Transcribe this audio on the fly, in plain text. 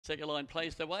Second line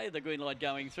placed away, the green light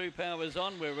going through, power is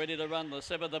on, we're ready to run the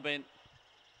 7th event.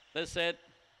 The set.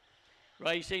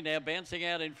 Racing now, bouncing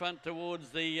out in front towards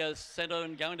the centre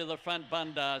and going to the front.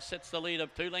 Bundar sets the lead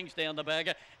of 2 lengths down the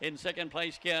bagger. In second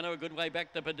place, Keanu, a good way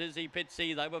back to Padizzi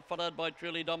Pitsy. They were followed by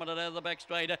Truly Dominant out of the back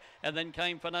straighter, and then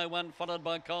came For No One, followed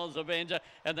by Coles Avenger,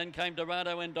 and then came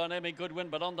Dorado and Dynamic Goodwin.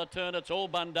 But on the turn, it's all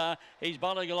Bundar. He's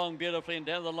bowling along beautifully, and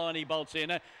down the line he bolts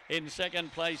in. In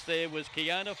second place there was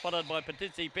Keanu, followed by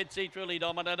Padizzi Pitsy, Truly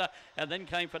Dominant, and then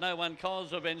came For No One,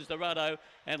 Coles Avenger, Dorado,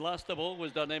 and last of all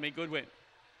was Dynamic Goodwin.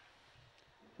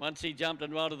 Once he jumped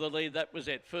and right of the lead, that was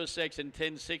it. First section,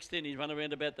 10.16. He's run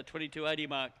around about the 22.80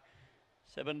 mark.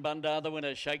 7 Bundar, the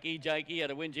winner. Shaky Jakey at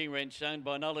a whinging wrench, shown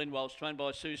by Nolan Walsh, trained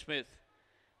by Sue Smith.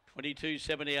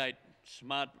 22.78.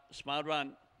 Smart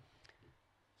run.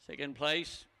 Second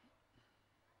place.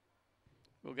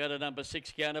 We'll go to number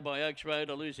 6, Counter by Oaks Road,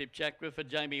 Elusive Chakra for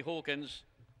Jamie Hawkins.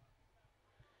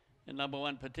 And number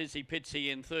 1, Patizzi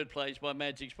Pitsy in third place by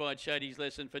Magic Sprite Shady's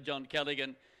Lesson for John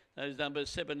Callaghan. Those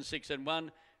numbers 7, 6 and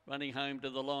 1 running home to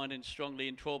the line and strongly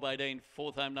in 12.18.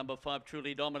 Fourth home number 5,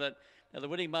 Truly Dominant. Now the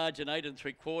winning margin 8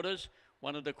 3/4,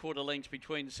 1 1/4 lengths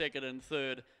between second and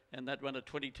third, and that run at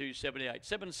 22.78.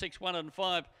 7, 6, 1 and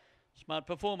 5. Smart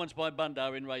performance by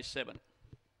Bundar in race 7.